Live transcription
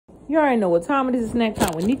You already know what time it is. Snack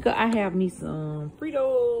time with Nika. I have me some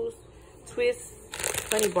Fritos, Twist,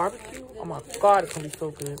 honey barbecue. Oh my God, it's gonna be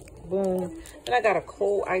so good. Boom. Then I got a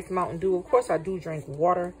cold ice Mountain Dew. Of course, I do drink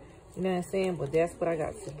water. You know what I'm saying? But that's what I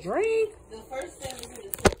got to drink.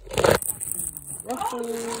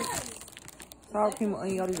 Ruffles. Sour cream and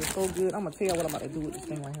onion. Y'all, these are so good. I'm gonna tell you what I'm about to do with this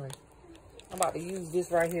thing right here. I'm about to use this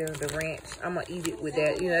right here, the ranch. I'm gonna eat it with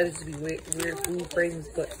that. You know, that just be weird food phrases,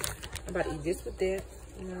 but I'm about to eat this with that.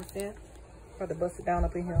 You know what I'm saying? About to bust it down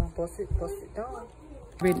up in here. Bust it down.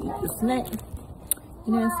 Ready to eat the snack.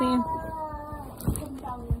 You know what I'm saying?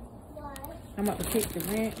 I'm about to take the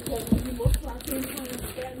ranch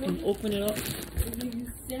and open it up.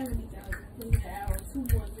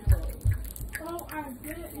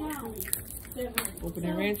 Open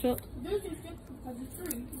the ranch up.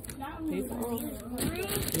 Paper off.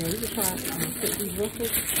 Yeah, we can try it. I'm gonna take these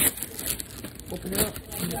Ruffles. Open it up.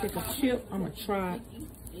 I'm gonna take a chip. I'm gonna try it.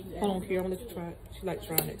 Hold on, Kira. I'm gonna let you try it. She like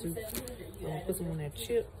trying it too. I'm gonna put some on that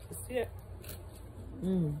chip. Let's see it.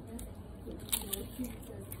 Mmm.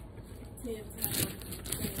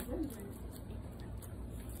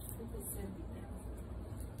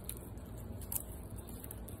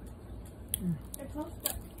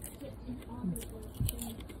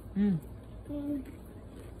 Mm.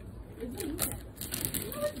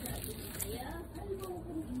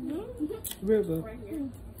 Real good.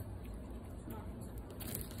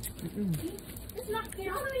 It's not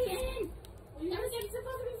Halloween. Everything's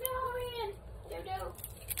supposed to be Halloween.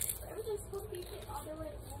 Everything's supposed to be all the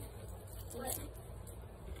way.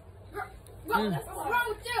 What? What's wrong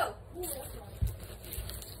with you?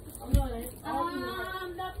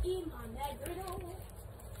 I'm not eating on that griddle.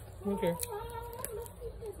 Okay.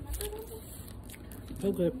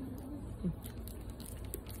 So good.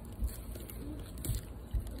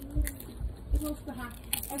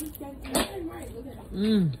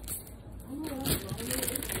 Mmm.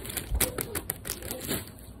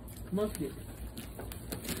 Mustard.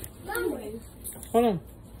 Hold on.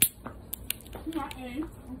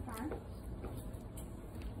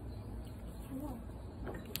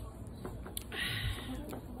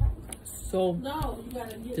 So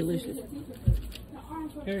delicious.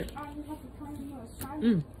 Here.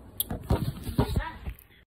 Mm.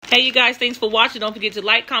 Hey you guys, thanks for watching. Don't forget to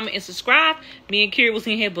like, comment, and subscribe. Me and Kira was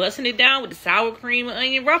in here busting it down with the sour cream and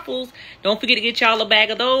onion Ruffles. Don't forget to get y'all a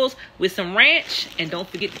bag of those with some ranch. And don't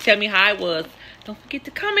forget to tell me how it was. Don't forget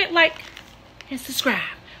to comment, like, and subscribe.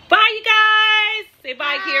 Bye you guys. Say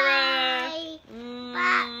bye, Kira. Bye.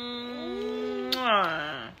 Bye. Mwah.